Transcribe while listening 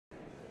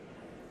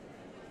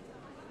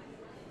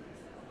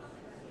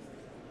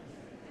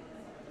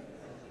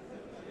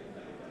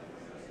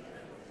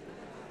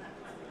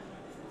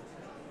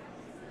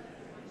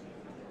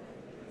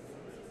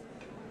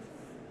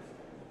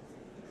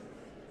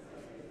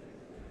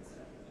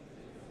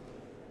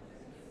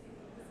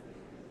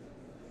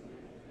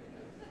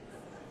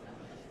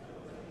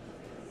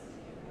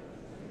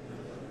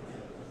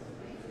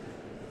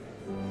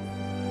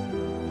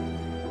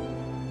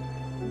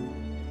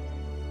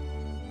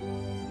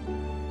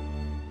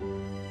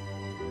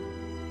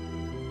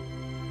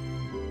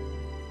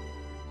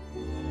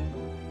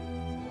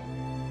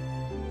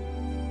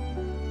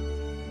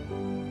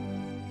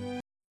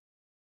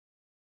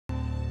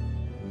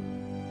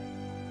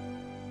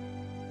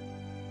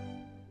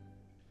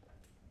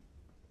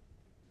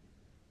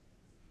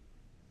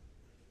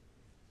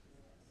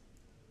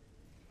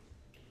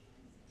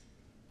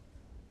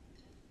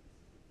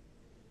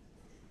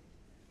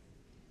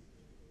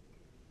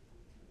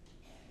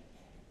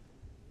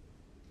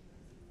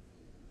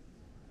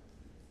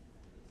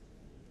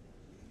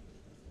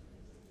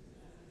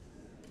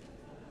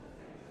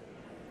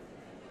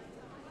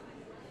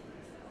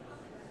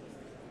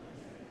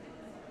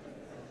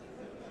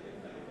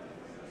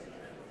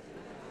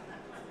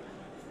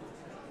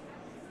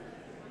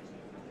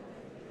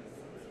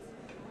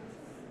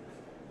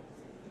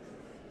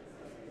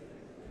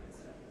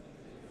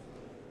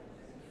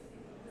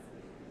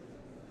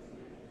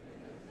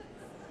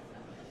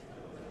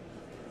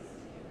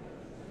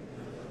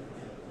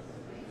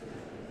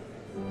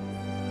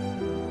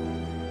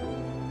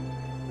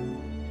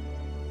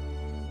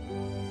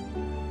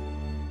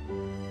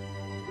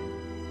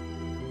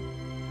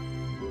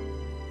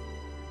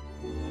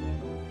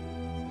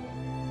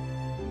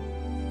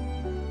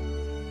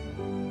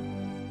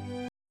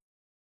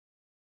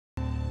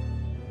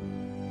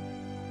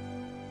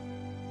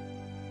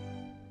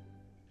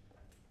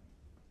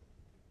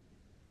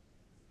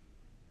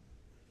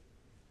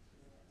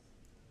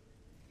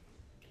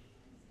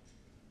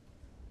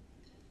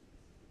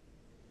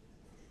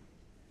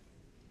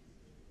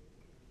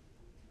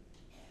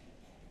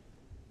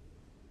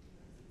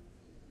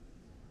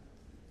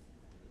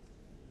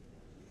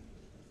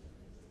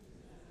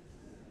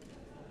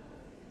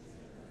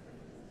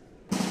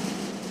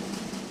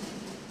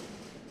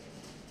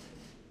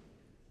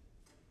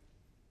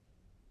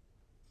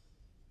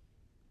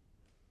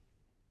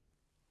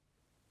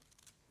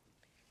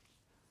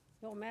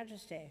Your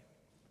Majesty.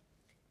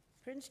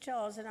 Prince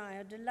Charles and I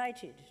are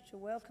delighted to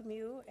welcome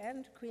you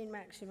and Queen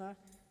Máxima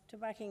to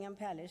Buckingham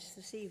Palace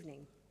this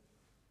evening.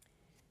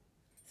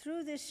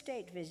 Through this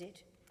state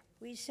visit,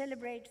 we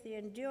celebrate the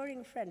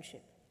enduring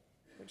friendship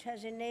which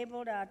has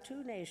enabled our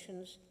two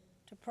nations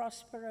to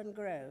prosper and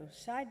grow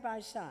side by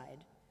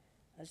side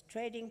as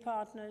trading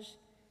partners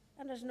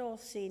and as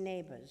North Sea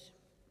neighbours.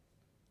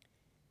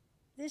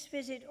 This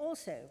visit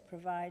also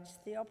provides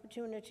the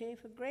opportunity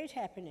for great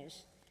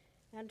happiness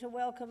and to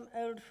welcome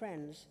old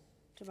friends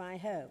to my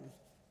home.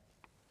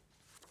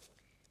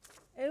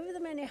 Over the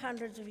many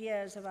hundreds of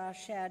years of our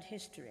shared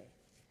history,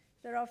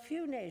 there are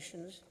few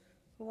nations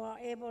who are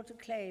able to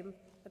claim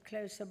a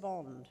closer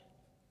bond.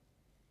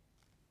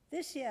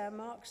 This year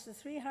marks the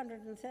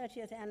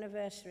 330th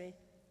anniversary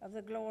of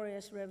the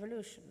Glorious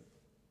Revolution,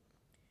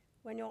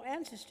 when your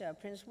ancestor,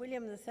 Prince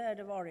William III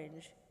of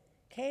Orange,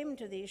 came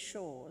to these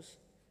shores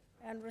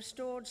and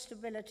restored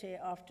stability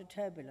after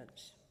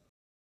turbulence.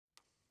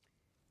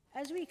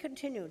 As we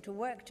continue to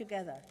work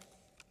together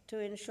to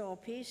ensure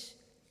peace,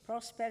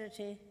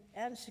 prosperity,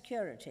 and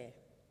security,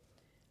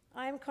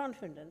 I am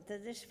confident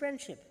that this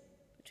friendship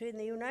between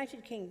the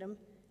United Kingdom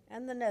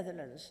and the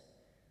Netherlands,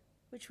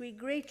 which we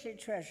greatly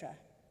treasure,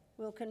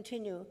 will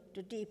continue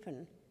to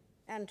deepen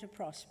and to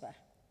prosper.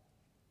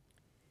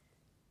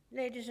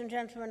 Ladies and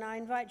gentlemen, I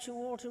invite you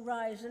all to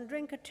rise and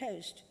drink a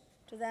toast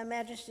to their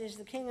Majesties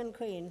the King and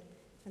Queen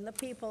and the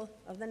people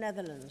of the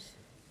Netherlands.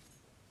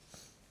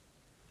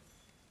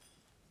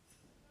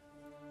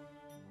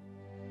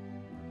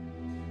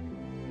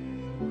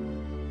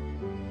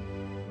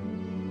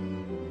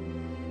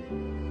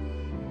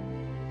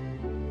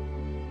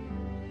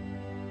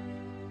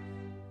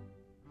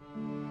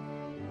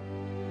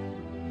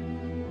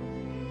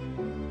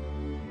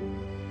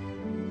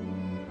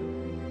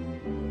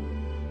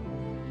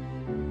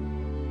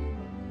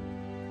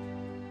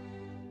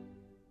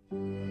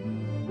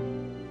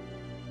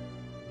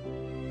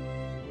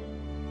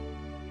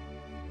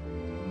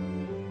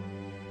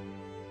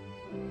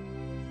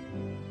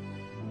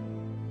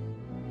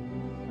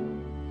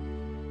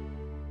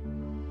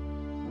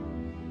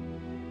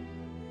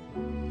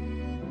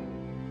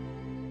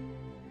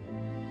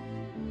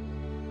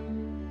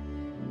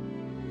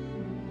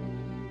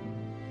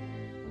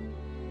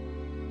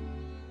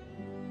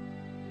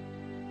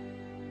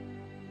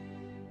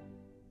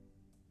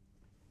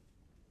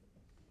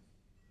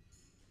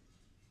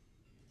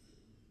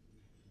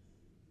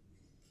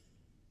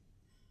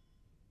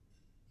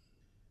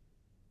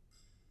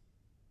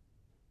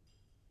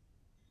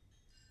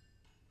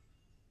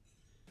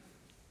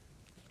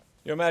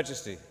 Your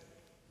Majesty,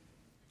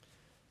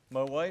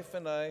 my wife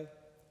and I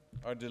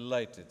are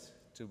delighted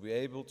to be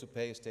able to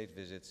pay a state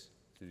visit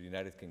to the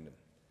United Kingdom,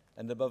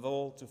 and above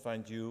all to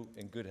find you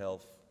in good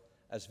health,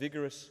 as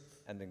vigorous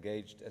and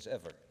engaged as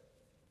ever.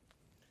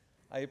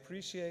 I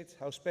appreciate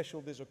how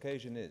special this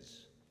occasion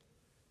is.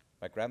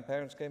 My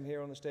grandparents came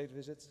here on a state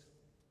visit,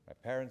 my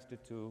parents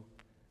did too,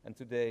 and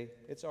today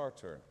it's our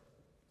turn,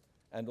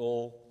 and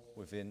all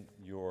within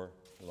your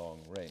long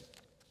reign.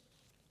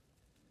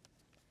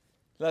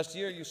 Last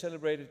year, you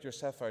celebrated your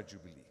Sapphire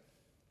Jubilee,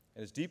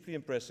 and it's deeply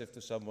impressive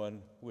to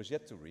someone who has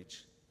yet to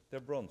reach their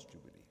Bronze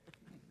Jubilee.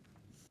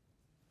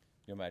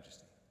 Your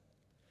Majesty,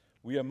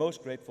 we are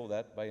most grateful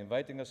that, by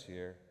inviting us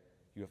here,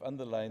 you have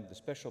underlined the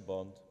special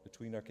bond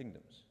between our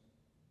kingdoms.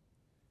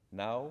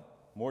 Now,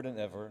 more than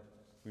ever,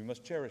 we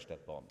must cherish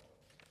that bond.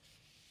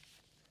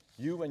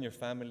 You and your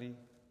family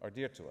are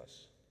dear to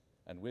us,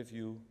 and with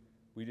you,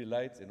 we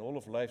delight in all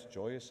of life's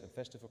joyous and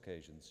festive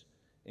occasions,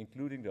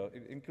 including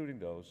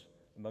those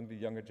among the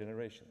younger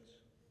generations.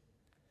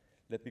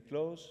 Let me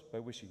close by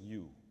wishing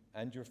you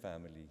and your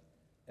family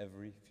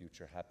every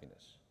future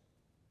happiness.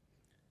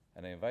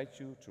 And I invite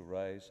you to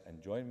rise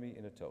and join me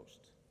in a toast.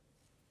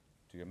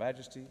 To your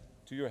Majesty,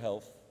 to your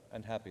health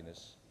and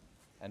happiness,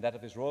 and that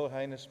of His Royal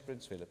Highness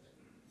Prince Philip,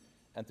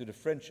 and to the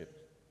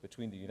friendship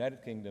between the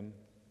United Kingdom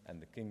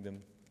and the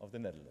Kingdom of the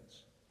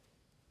Netherlands.